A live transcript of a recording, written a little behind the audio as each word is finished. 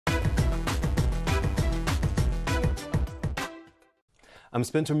I'm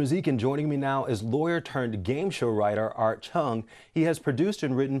Spencer Mazyck, and joining me now is lawyer-turned-game show writer Art Chung. He has produced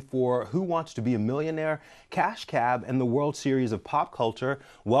and written for Who Wants to Be a Millionaire, Cash Cab, and the World Series of Pop Culture.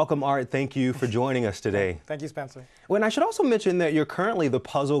 Welcome, Art. Thank you for joining us today. Thank you, Spencer. Well, and I should also mention that you're currently the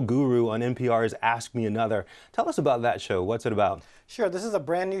puzzle guru on NPR's Ask Me Another. Tell us about that show. What's it about? Sure. This is a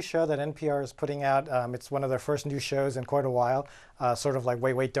brand new show that NPR is putting out. It's one of their first new shows in quite a while, sort of like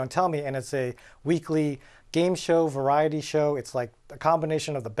Wait, Wait, Don't Tell Me. And it's a weekly game show, variety show. It's like a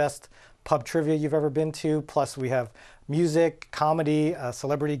combination of the best pub trivia you've ever been to, plus we have music, comedy,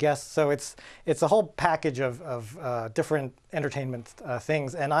 celebrity guests. So it's a whole package of different entertainment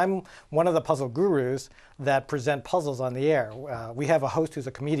things. And I'm one of the puzzle gurus that present puzzles on the air. We have a host who's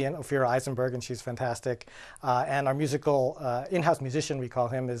a comedian, Ophira Eisenberg, and she's fantastic. And our musical in-house musician, we call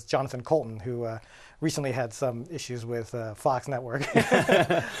him, is Jonathan Colton, who recently had some issues with Fox Network.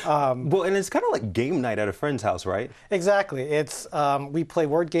 Well, and it's kind of like game night at a friend's house, right? Exactly. It's we play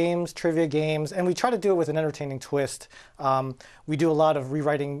word games, trivia games, and we try to do it with an entertaining twist. We do a lot of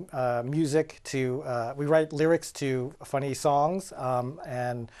rewriting music to, we write lyrics to funny songs.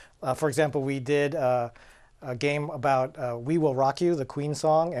 For example, we did a game about We Will Rock You, the Queen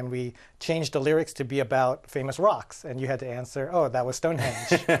song, and we changed the lyrics to be about famous rocks, and you had to answer, oh, that was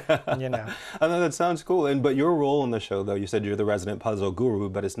Stonehenge, you know. I know that sounds cool. But your role in the show, though, you said you're the resident puzzle guru,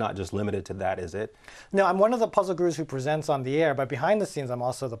 but it's not just limited to that, is it? No, I'm one of the puzzle gurus who presents on the air, but behind the scenes, I'm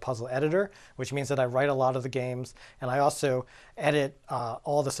also the puzzle editor, which means that I write a lot of the games, and I also edit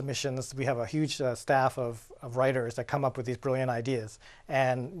all the submissions. We have a huge staff of writers that come up with these brilliant ideas.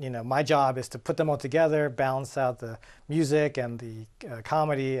 And, you know, my job is to put them all together, balance out the music and the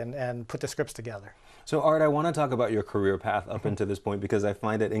comedy, and put the scripts together. So, Art, I want to talk about your career path up until this point because I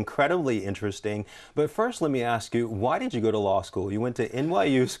find it incredibly interesting. But first, let me ask you, why did you go to law school? You went to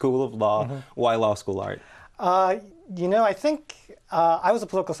NYU School of Law. Why law school, Art? You know, I think I was a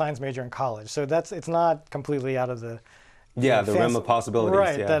political science major in college, so it's not completely out of the the realm of possibilities.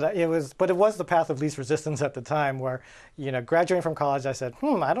 Right. Yeah. But it was the path of least resistance at the time where, you know, graduating from college, I said,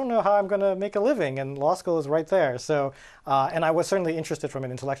 I don't know how I'm going to make a living, and law school is right there. So, and I was certainly interested from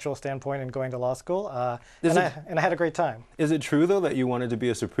an intellectual standpoint in going to law school, and I had a great time. Is it true, though, that you wanted to be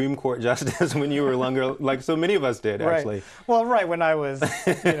a Supreme Court justice when you were younger, like so many of us did, actually? Right. Well, right. When I was,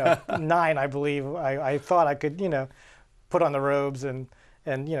 9, I believe, I thought I could, put on the robes and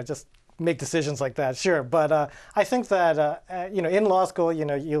just make decisions like that, sure. But I think that, in law school,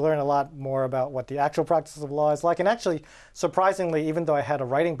 you learn a lot more about what the actual practice of law is like. And actually, surprisingly, even though I had a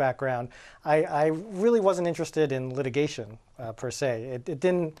writing background, I really wasn't interested in litigation per se.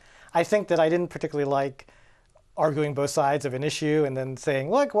 I think that I didn't particularly like arguing both sides of an issue and then saying,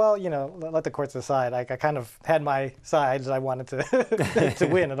 look, well, let the courts decide. I kind of had my sides I wanted to to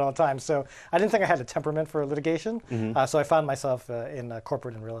win at all times. So I didn't think I had a temperament for litigation. So I found myself in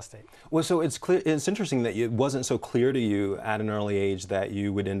corporate and real estate. Well, so it's interesting that it wasn't so clear to you at an early age that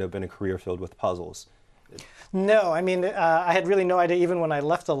you would end up in a career filled with puzzles. No, I mean, I had really no idea, even when I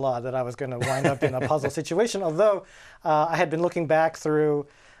left the law, that I was going to wind up in a puzzle situation, although I had been looking back through.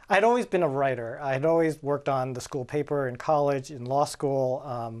 I'd always been a writer. I had always worked on the school paper in college, in law school,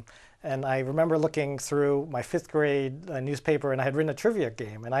 and I remember looking through my 5th grade newspaper, and I had written a trivia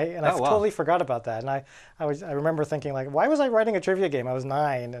game, and I totally forgot about that. And I remember thinking, like, why was I writing a trivia game? I was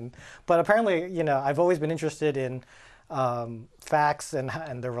 9, but apparently, I've always been interested in facts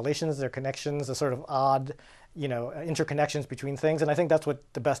and their relations, their connections, the sort of odd interconnections between things, and I think that's what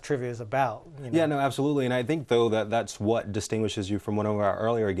the best trivia is about. Yeah, no, absolutely, and I think, though, that's what distinguishes you from one of our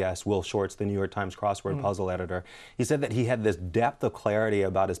earlier guests, Will Shortz, the New York Times crossword puzzle editor. He said that he had this depth of clarity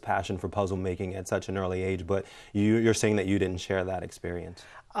about his passion for puzzle making at such an early age, but you're saying that you didn't share that experience.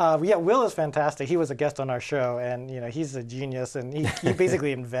 Yeah, Will is fantastic. He was a guest on our show, and he's a genius, and he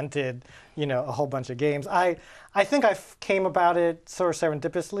basically invented a whole bunch of games. I think I came about it sort of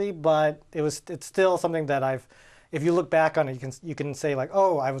serendipitously, but it's still something that if you look back on it, you can say, like,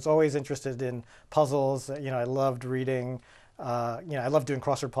 oh, I was always interested in puzzles. I loved reading. I loved doing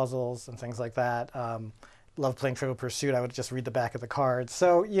crossword puzzles and things like that. Loved playing Trivial Pursuit. I would just read the back of the cards.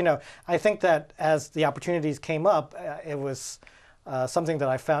 So I think that as the opportunities came up, it was something that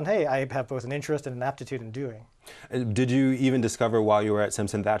I found, hey, I have both an interest and an aptitude in doing. Did you even discover while you were at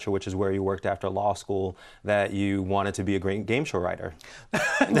Simpson Thacher, which is where you worked after law school, that you wanted to be a great game show writer?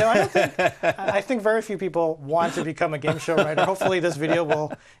 No, I don't think. I think very few people want to become a game show writer. Hopefully this video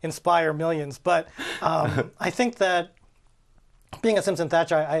will inspire millions. But I think that being at Simpson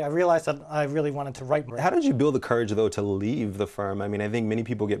Thacher, I realized that I really wanted to write more. How did you build the courage, though, to leave the firm? I mean, I think many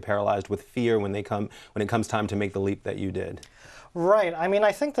people get paralyzed with fear when it comes time to make the leap that you did. Right. I mean,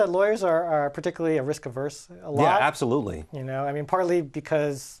 I think that lawyers are particularly risk averse a lot. Yeah, absolutely. You know, I mean, partly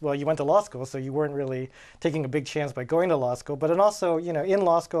because, well, you went to law school, so you weren't really taking a big chance by going to law school. But then also, you know, in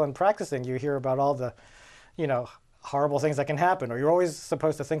law school and practicing, you hear about all the, you know, horrible things that can happen, or you're always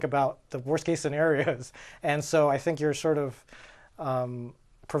supposed to think about the worst case scenarios. And so I think you're sort of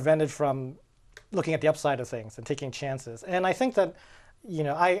prevented from looking at the upside of things and taking chances. And I think that, you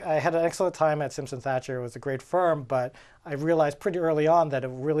know, I had an excellent time at Simpson Thacher. It was a great firm, but I realized pretty early on that it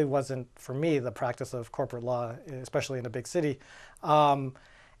really wasn't for me, the practice of corporate law, especially in a big city. And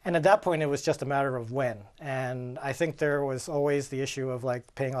at that point, it was just a matter of when. And I think there was always the issue of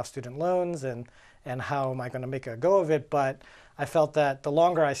like paying off student loans and how am I going to make a go of it. But I felt that the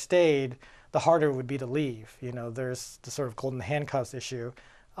longer I stayed, the harder it would be to leave. You know, there's the sort of golden handcuffs issue.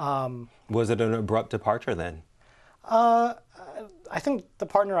 Was it an abrupt departure then? I think the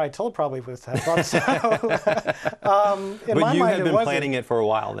partner I told probably would have thought so. In but my you mind, had been planning it for a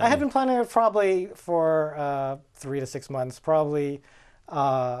while then. I had been planning it probably for 3 to 6 months, probably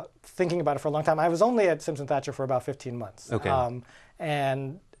thinking about it for a long time. I was only at Simpson Thacher for about 15 months. Okay.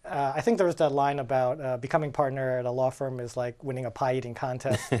 I think there was that line about becoming partner at a law firm is like winning a pie-eating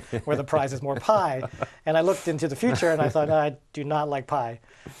contest where the prize is more pie. And I looked into the future and I thought, I do not like pie.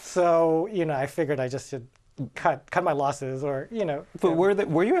 So, you know, I figured I just should cut my losses, or, you know. But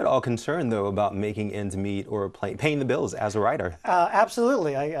were you at all concerned, though, about making ends meet or paying the bills as a writer?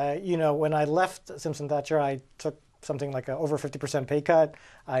 Absolutely. You know, when I left Simpson Thacher, I took something like over 50% pay cut.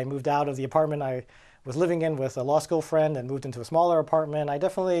 I moved out of the apartment I was living in with a law school friend and moved into a smaller apartment. I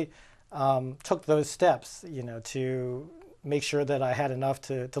definitely took those steps, you know, to make sure that I had enough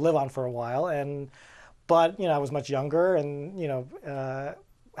to live on for a while. But, you know, I was much younger and, you know,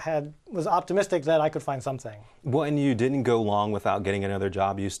 was optimistic that I could find something. Well, and you didn't go long without getting another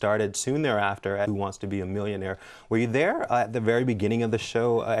job. You started soon thereafter at Who Wants to Be a Millionaire. Were you there at the very beginning of the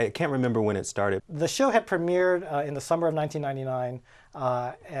show? I can't remember when it started. The show had premiered in the summer of 1999,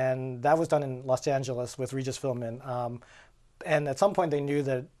 and that was done in Los Angeles with Regis Philbin. And at some point they knew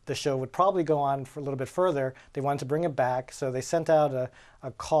that the show would probably go on for a little bit further. They wanted to bring it back, so they sent out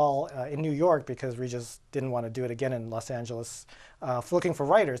a call in New York because Regis didn't want to do it again in Los Angeles, looking for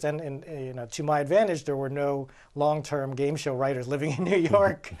writers. And you know, to my advantage, there were no long-term game show writers living in New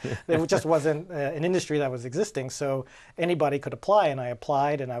York. There just wasn't an industry that was existing, so anybody could apply. And I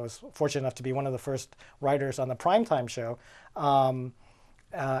applied, and I was fortunate enough to be one of the first writers on the primetime show.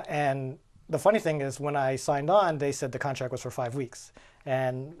 And the funny thing is, when I signed on, they said the contract was for 5 weeks.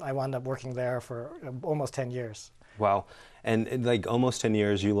 And I wound up working there for almost 10 years. Wow. And like almost 10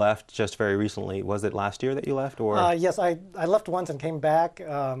 years, you left just very recently. Was it last year that you left? Or? Yes, I left once and came back.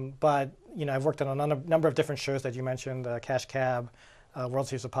 But, you know, I've worked on a number of different shows that you mentioned, Cash Cab, World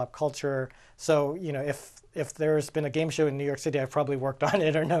Series of Pop Culture. So, you know, if there's been a game show in New York City, I've probably worked on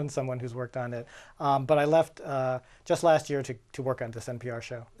it or known someone who's worked on it. But I left just last year to work on this NPR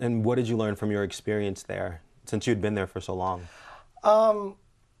show. And what did you learn from your experience there, since you'd been there for so long?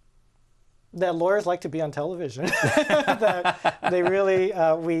 That lawyers like to be on television. That they really,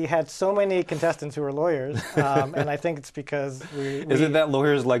 we had so many contestants who were lawyers, and I think it's because Is it that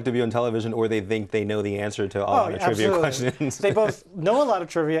lawyers like to be on television, or they think they know the answer to all the trivia questions? They both know a lot of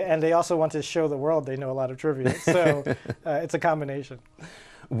trivia, and they also want to show the world they know a lot of trivia. So it's a combination.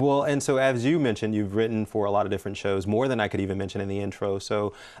 Well, and so as you mentioned, you've written for a lot of different shows, more than I could even mention in the intro.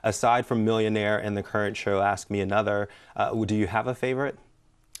 So aside from Millionaire and the current show, Ask Me Another, do you have a favorite?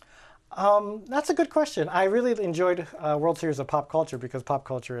 That's a good question. I really enjoyed World Series of Pop Culture because pop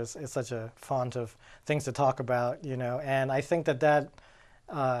culture is such a font of things to talk about, you know, and I think that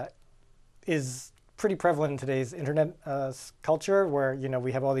is pretty prevalent in today's internet culture, where, you know,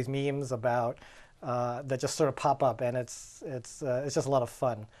 we have all these memes about that just sort of pop up, and it's just a lot of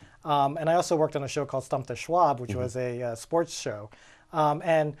fun. And I also worked on a show called Stump the Schwab, which was a sports show,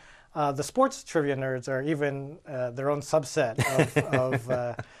 and the sports trivia nerds are even their own subset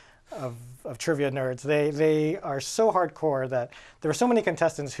of trivia nerds. They are so hardcore that there were so many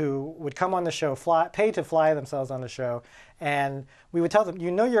contestants who would come on the show, pay to fly themselves on the show, and we would tell them, you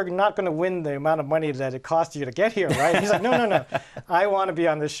know, you're not going to win the amount of money that it cost you to get here, right? He's like, no. I want to be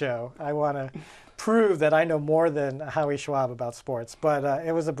on this show. I want to prove that I know more than Howie Schwab about sports. But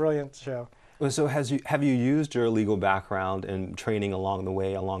it was a brilliant show. So have you used your legal background and training along the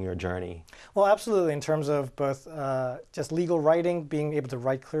way, along your journey? Well, absolutely, in terms of both just legal writing, being able to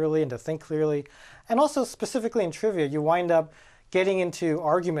write clearly and to think clearly, and also specifically in trivia, you wind up getting into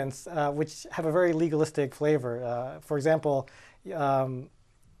arguments which have a very legalistic flavor. For example,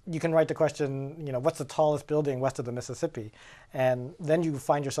 you can write the question, what's the tallest building west of the Mississippi? And then you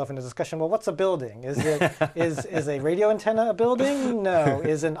find yourself in a discussion, well, what's a building? Is it is a radio antenna a building? No.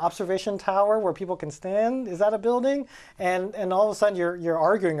 Is an observation tower where people can stand, is that a building? And all of a sudden you're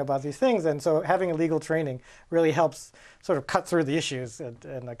arguing about these things. And so having a legal training really helps sort of cut through the issues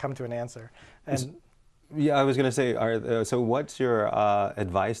and come to an answer. And yeah, I was going to say, so what's your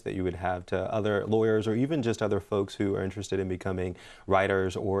advice that you would have to other lawyers or even just other folks who are interested in becoming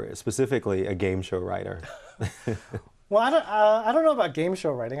writers or specifically a game show writer? Well, I don't know about game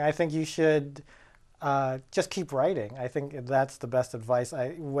show writing. I think you should just keep writing. I think that's the best advice.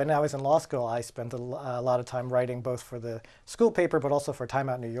 When I was in law school, I spent a lot of time writing both for the school paper but also for Time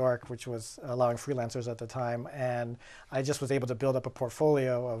Out New York, which was allowing freelancers at the time. And I just was able to build up a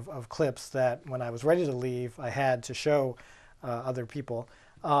portfolio of clips that when I was ready to leave, I had to show other people.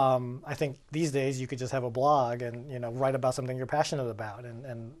 I think these days you could just have a blog and write about something you're passionate about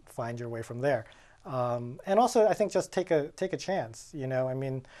and find your way from there. And also, I think just take a chance.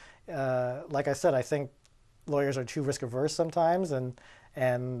 Like I said, I think lawyers are too risk averse sometimes, and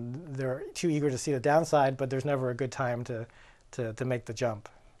they're too eager to see the downside. But there's never a good time to make the jump.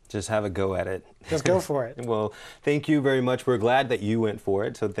 Just have a go at it. Just go for it. Well, thank you very much. We're glad that you went for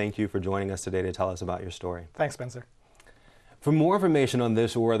it. So thank you for joining us today to tell us about your story. Thanks, Spencer. For more information on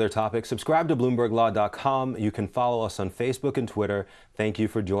this or other topics, subscribe to BloombergLaw.com. You can follow us on Facebook and Twitter. Thank you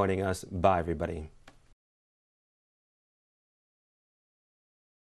for joining us. Bye, everybody.